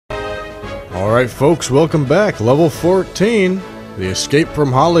Alright folks, welcome back. Level 14, the escape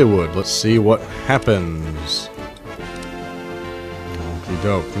from Hollywood. Let's see what happens. Okie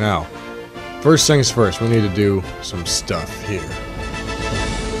doke. Now, first things first, we need to do some stuff here.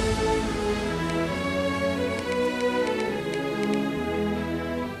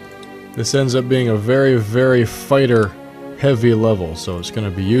 This ends up being a very, very fighter-heavy level, so it's going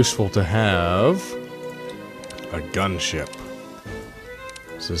to be useful to have a gunship.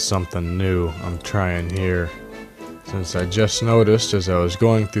 This is something new I'm trying here, since I just noticed as I was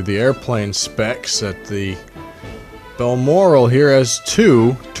going through the airplane specs that the Balmoral here has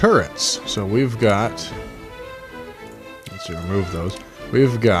 2 turrets. So we've got, let's remove those,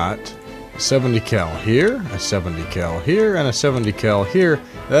 we've got a 70 cal here, a 70 cal here, and a 70 cal here.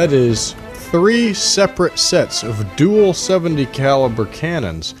 That is 3 separate sets of dual 70 caliber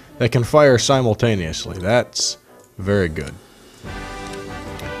cannons that can fire simultaneously. That's very good.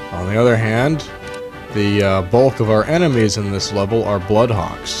 On the other hand, the bulk of our enemies in this level are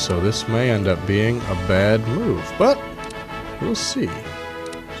Bloodhawks, so this may end up being a bad move, but we'll see.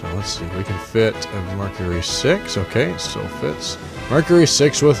 So let's see, we can fit a Mercury 6, okay, it still fits. Mercury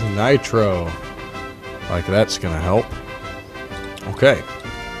 6 with Nitro, like that's gonna help. Okay.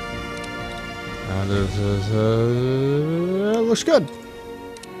 And looks good.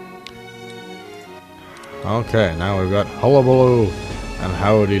 Okay, now we've got Hullabaloo and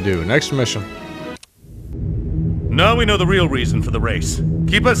Howdy Do. Next mission. Now we know the real reason for the race.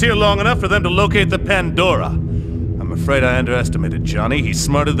 Keep us here long enough for them to locate the Pandora. I'm afraid I underestimated Johnny. He's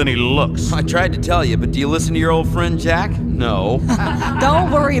smarter than he looks. I tried to tell you, but do you listen to your old friend Jack? No. Don't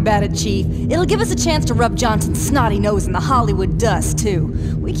worry about it, Chief. It'll give us a chance to rub Johnson's snotty nose in the Hollywood dust, too.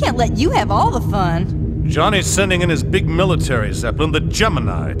 We can't let you have all the fun. Johnny's sending in his big military Zeppelin, the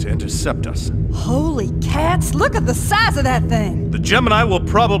Gemini, to intercept us. Holy cats, look at the size of that thing! The Gemini will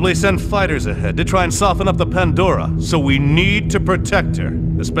probably send fighters ahead to try and soften up the Pandora, so we need to protect her,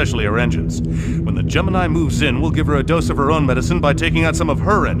 especially her engines. When the Gemini moves in, we'll give her a dose of her own medicine by taking out some of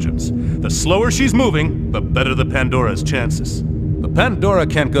her engines. The slower she's moving, the better the Pandora's chances. The Pandora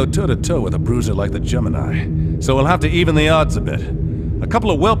can't go toe-to-toe with a bruiser like the Gemini, so we'll have to even the odds a bit. A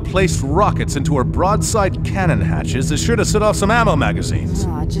couple of well-placed rockets into her broadside cannon hatches is sure to set off some ammo magazines.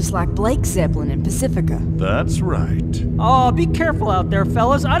 Ah, just like Blake's Zeppelin in Pacifica. That's right. Oh, be careful out there,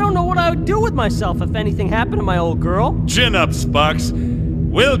 fellas. I don't know what I would do with myself if anything happened to my old girl. Chin up, Sparks.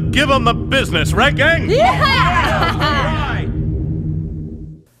 We'll give them the business, right, gang? Yeah!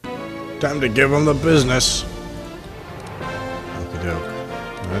 Time to give them the business. Okie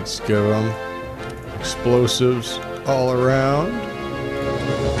doke. Let's give them explosives all around.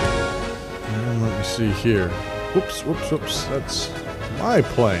 And let me see here. Whoops, whoops, whoops. That's my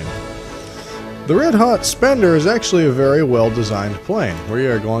plane. The Red Hot Spender is actually a very well-designed plane. We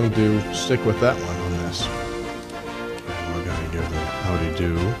are going to stick with that one on this. And we're going to give them Howdy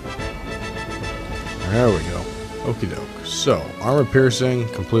Do. There we go. Okie doke. So, armor piercing,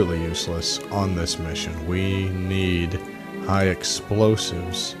 completely useless on this mission. We need high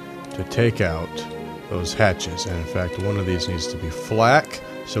explosives to take out those hatches. And in fact, one of these needs to be flak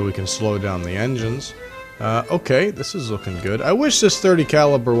so we can slow down the engines. Okay, this is looking good. I wish this 30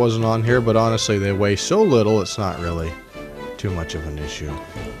 caliber wasn't on here, but honestly they weigh so little it's not really too much of an issue.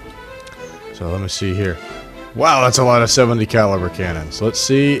 So let me see here. Wow, that's a lot of 70 caliber cannons. Let's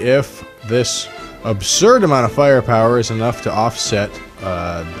see if this absurd amount of firepower is enough to offset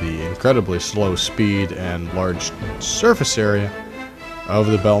the incredibly slow speed and large surface area of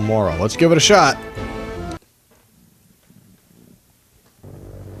the Balmoral. Let's give it a shot.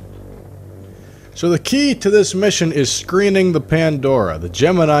 So the key to this mission is screening the Pandora. The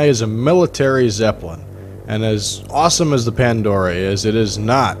Gemini is a military Zeppelin, and as awesome as the Pandora is, it is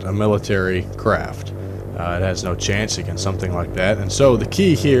not a military craft. It has no chance against something like that, and so the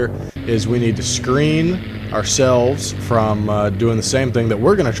key here is we need to screen ourselves from doing the same thing that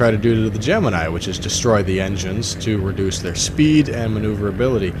we're going to try to do to the Gemini, which is destroy the engines to reduce their speed and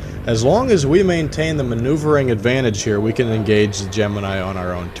maneuverability. As long as we maintain the maneuvering advantage here, we can engage the Gemini on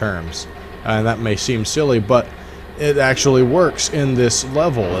our own terms. And that may seem silly, but it actually works in this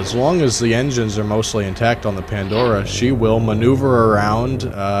level. As long as the engines are mostly intact on the Pandora, she will maneuver around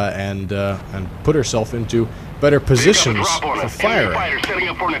and put herself into better positions for firing.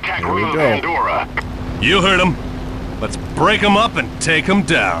 Here we go. You heard him. Let's break them up and take them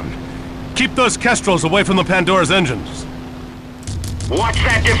down. Keep those Kestrels away from the Pandora's engines. Watch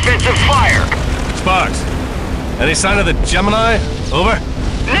that defensive fire! Sparks, any sign of the Gemini? Over?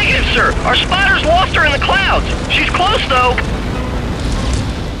 Negative, sir. Our spotters lost her in the clouds. She's close, though.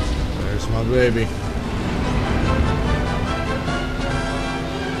 There's my baby.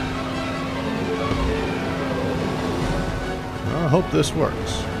 hope this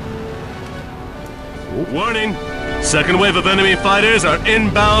works. Warning! Second wave of enemy fighters are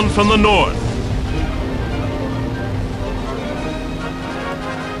inbound from the north.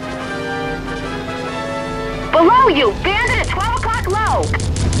 Below you! Bandit at 12 o'clock low!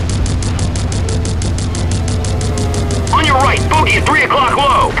 On your right, bogey at 3 o'clock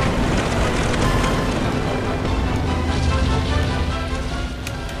low.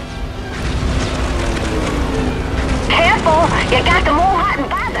 Careful! You got them all hot and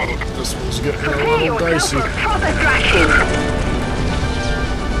bothered! This one's getting a Prepare little yourself dicey. for trouble distraction!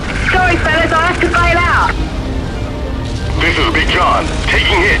 Sorry, fellas, I'll have to bail out! This is Big John.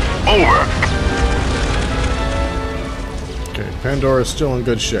 Taking hit. Over. Okay, Pandora's still in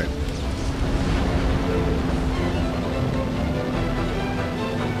good shape.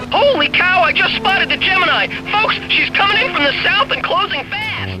 Holy cow, I just spotted the Gemini. Folks, she's coming in from the south and closing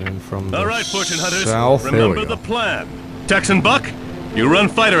fast. Coming in from the All right, fortune hunters. south. There we Remember go. the plan. Texan Buck, you run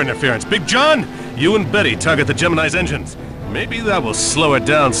fighter interference. Big John, you and Betty target the Gemini's engines. Maybe that will slow it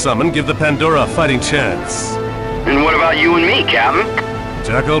down some and give the Pandora a fighting chance. And what about you and me, Captain?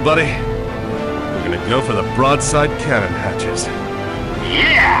 Jack, old buddy, we're gonna go for the broadside cannon hatches.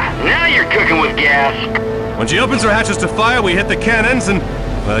 Yeah, now you're cooking with gas. When she opens her hatches to fire, we hit the cannons and,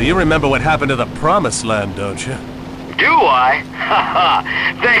 well, you remember what happened to the Promised Land, don't you? Do I? Haha.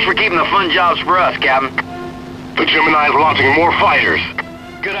 Thanks for keeping the fun jobs for us, Captain. The Gemini's launching more fighters.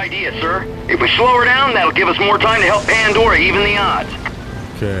 Good idea, sir. If we slow her down, that'll give us more time to help Pandora even the odds.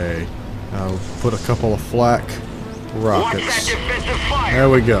 Okay, I'll put a couple of flak Watch that rockets. defensive fire. There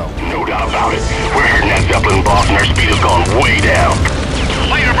we go. No doubt about it. We're hurting that Zeppelin, boss, and our speed has gone way down.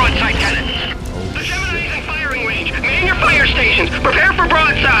 Fire broadside cannons. The Gemini's in firing range. Man your fire stations. Prepare for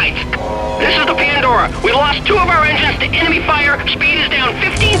broadsides. This is the Pandora. We lost 2 of our engines to enemy fire. Speed is down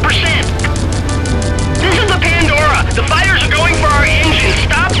 15%. This is the Pandora. The fighters are going for our engines.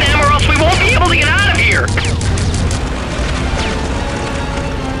 Stop them or else we won't be able to get out of here.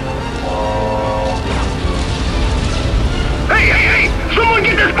 Hey! Someone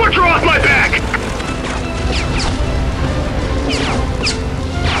get this butcher off my back!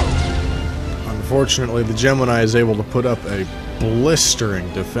 Unfortunately, the Gemini is able to put up a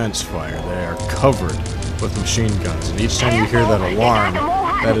blistering defense fire. They are covered with machine guns, and each time you hear that alarm,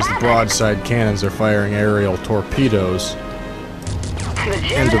 that is the broadside cannons are firing aerial torpedoes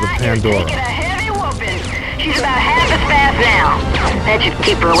into the Pandora. Taking a heavy whooping. She's about half as fast now. That should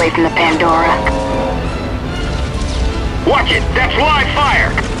keep her away from the Pandora. Watch it! That's live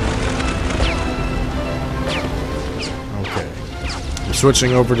fire! Okay. We're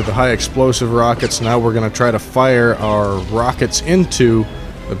switching over to the high explosive rockets. Now we're going to try to fire our rockets into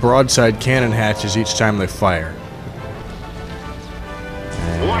the broadside cannon hatches each time they fire.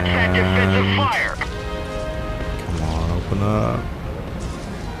 Watch that defensive And fire! come on, open up.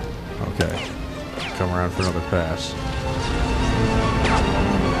 Okay. Come around for another pass.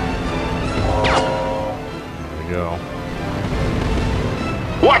 There we go.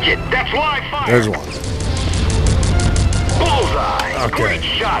 Watch it! That's live fire! There's one. Bullseye! Okay. Great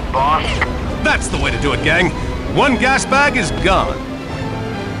shot, boss! That's the way to do it, gang. One gas bag is gone.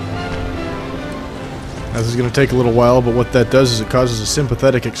 This is going to take a little while, but what that does is it causes a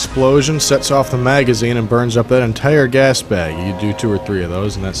sympathetic explosion, sets off the magazine, and burns up that entire gas bag. You do 2 or 3 of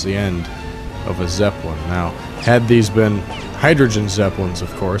those, and that's the end of a Zeppelin. Now, had these been hydrogen Zeppelins,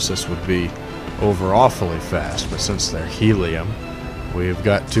 of course, this would be over awfully fast, but since they're helium, we've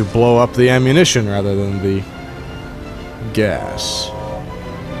got to blow up the ammunition rather than the gas.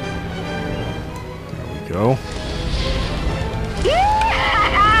 There we go.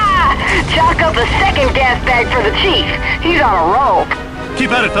 Chalk up a second gas bag for the chief. He's on a roll.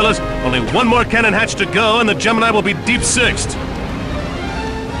 Keep at it, fellas. Only one more cannon hatch to go, and the Gemini will be deep sixed.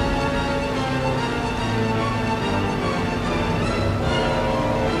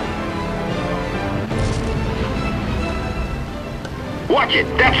 Watch it!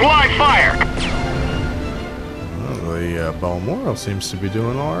 That's live fire! Well, the Balmoral seems to be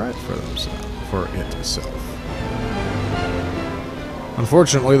doing alright for itself.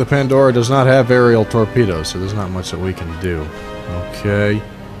 Unfortunately, the Pandora does not have aerial torpedoes, so there's not much that we can do. Okay.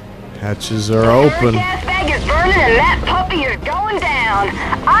 Hatches are open. The gas bag is burning and that puppy is going down.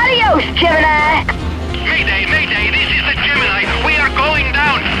 Adios, Gemini. Mayday! Mayday! This is the Gemini! We are going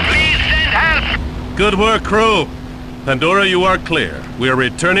down! Please send help! Good work, crew. Pandora, you are clear. We are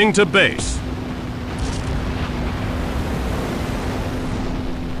returning to base.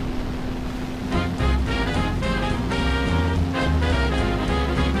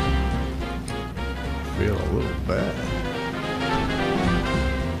 Feel a little bad.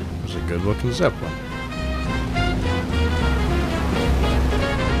 It was a good looking Zeppelin.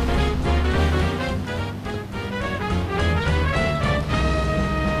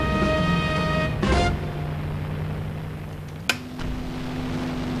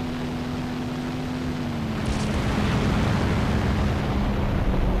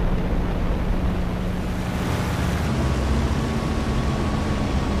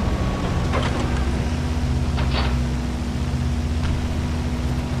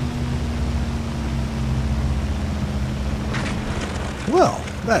 Well,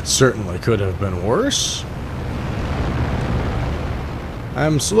 that certainly could have been worse.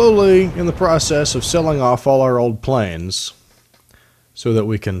 I'm slowly in the process of selling off all our old planes so that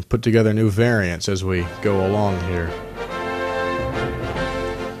we can put together new variants as we go along here.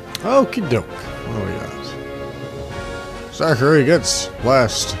 Okie doke. What do we got? Zachary gets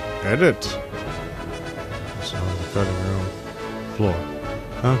last edit. So the cutting room floor.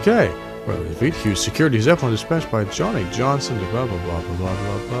 Okay. Well, defeat huge security zeppelin dispatched by Johnny Johnson to blah blah blah blah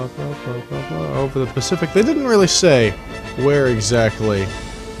blah blah blah blah blah blah over the Pacific. They didn't really say where exactly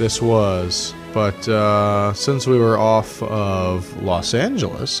this was, but since we were off of Los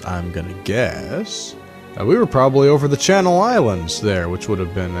Angeles, I'm gonna guess we were probably over the Channel Islands there, which would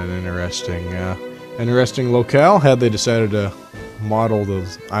have been an interesting locale had they decided to model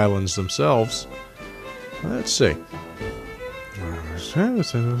those islands themselves. Let's see.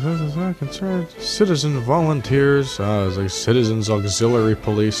 Citizen volunteers, like Citizens Auxiliary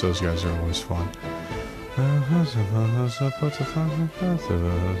Police, those guys are always fun.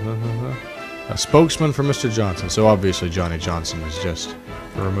 A spokesman for Mr. Johnson, so obviously Johnny Johnson has just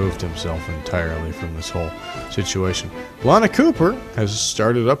removed himself entirely from this whole situation. Lana Cooper has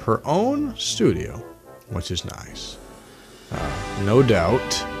started up her own studio, which is nice. No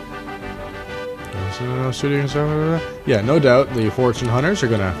doubt. Yeah, no doubt the Fortune Hunters are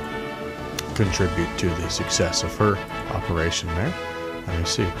going to contribute to the success of her operation there. Let me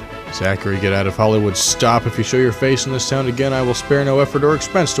see. Zachary, get out of Hollywood. Stop. If you show your face in this town again, I will spare no effort or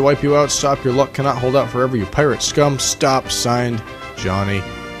expense to wipe you out. Stop. Your luck cannot hold out forever, you pirate scum. Stop. Signed, Johnny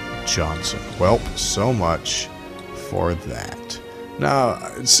Johnson. Well, so much for that. Now,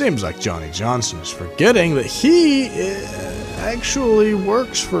 it seems like Johnny Johnson is forgetting that he actually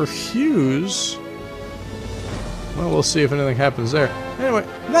works for Hughes. Well, we'll see if anything happens there. Anyway,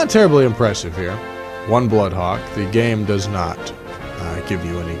 not terribly impressive here. One Bloodhawk. The game does not give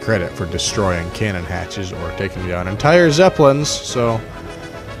you any credit for destroying cannon hatches or taking down entire Zeppelins, so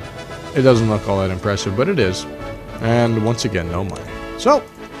it doesn't look all that impressive, but it is. And once again, no money. So,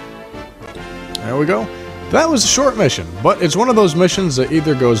 there we go. That was a short mission, but it's one of those missions that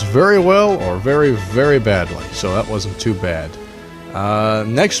either goes very well or very, very badly, so that wasn't too bad.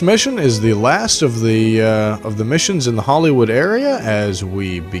 Next mission is the last of the missions in the Hollywood area as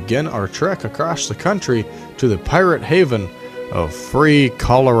we begin our trek across the country to the pirate haven of Free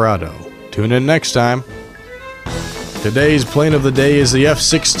Colorado. Tune in next time. Today's plane of the day is the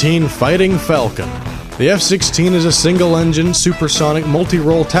F-16 Fighting Falcon. The F-16 is a single-engine, supersonic,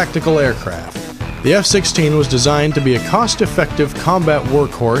 multi-role tactical aircraft. The F-16 was designed to be a cost-effective combat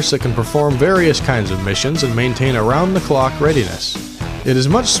workhorse that can perform various kinds of missions and maintain around-the-clock readiness. It is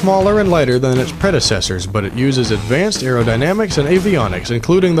much smaller and lighter than its predecessors, but it uses advanced aerodynamics and avionics,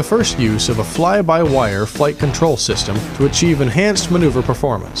 including the first use of a fly-by-wire flight control system to achieve enhanced maneuver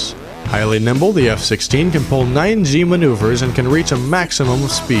performance. Highly nimble, the F-16 can pull 9G maneuvers and can reach a maximum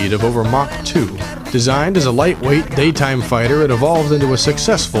speed of over Mach 2. Designed as a lightweight daytime fighter, it evolved into a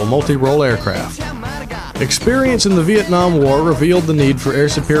successful multi-role aircraft. Experience in the Vietnam War revealed the need for air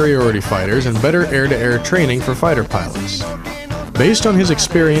superiority fighters and better air-to-air training for fighter pilots. Based on his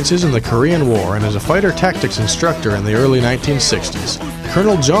experiences in the Korean War and as a fighter tactics instructor in the early 1960s,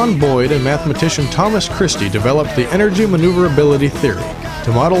 Colonel John Boyd and mathematician Thomas Christie developed the energy maneuverability theory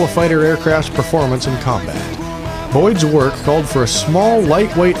to model a fighter aircraft's performance in combat. Boyd's work called for a small,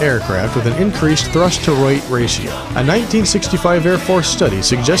 lightweight aircraft with an increased thrust-to-weight ratio. A 1965 Air Force study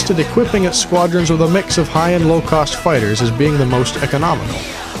suggested equipping its squadrons with a mix of high and low-cost fighters as being the most economical.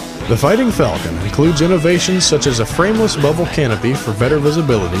 The Fighting Falcon includes innovations such as a frameless bubble canopy for better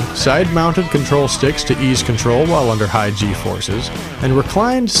visibility, side-mounted control sticks to ease control while under high G-forces, and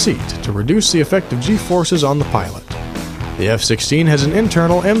reclined seat to reduce the effect of G-forces on the pilot. The F-16 has an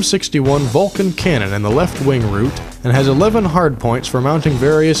internal M61 Vulcan cannon in the left wing root and has 11 hardpoints for mounting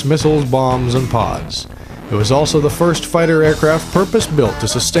various missiles, bombs, and pods. It was also the first fighter aircraft purpose-built to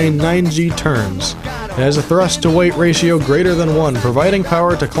sustain 9G turns. It has a thrust-to-weight ratio greater than 1, providing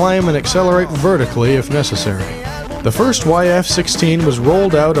power to climb and accelerate vertically if necessary. The first YF-16 was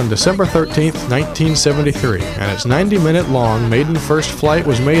rolled out on December 13, 1973, and its 90-minute-long maiden first flight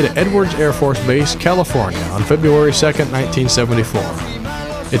was made at Edwards Air Force Base, California, on February 2, 1974.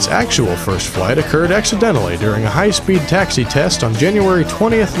 Its actual first flight occurred accidentally during a high-speed taxi test on January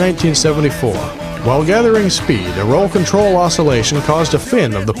 20, 1974. While gathering speed, a roll control oscillation caused a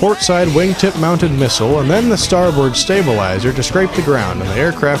fin of the portside wingtip-mounted missile and then the starboard stabilizer to scrape the ground, and the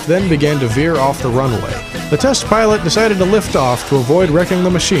aircraft then began to veer off the runway. The test pilot decided to lift off to avoid wrecking the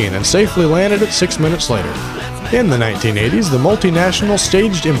machine and safely landed it 6 minutes later. In the 1980s, the multinational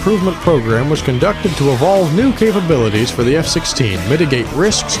Staged Improvement Program was conducted to evolve new capabilities for the F-16, mitigate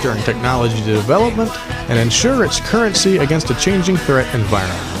risks during technology development, and ensure its currency against a changing threat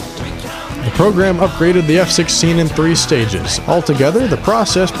environment. The program upgraded the F-16 in 3 stages. Altogether, the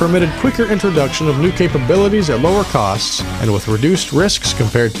process permitted quicker introduction of new capabilities at lower costs and with reduced risks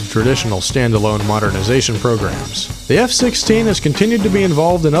compared to traditional standalone modernization programs. The F-16 has continued to be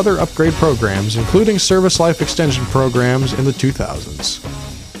involved in other upgrade programs, including service life extension programs in the 2000s.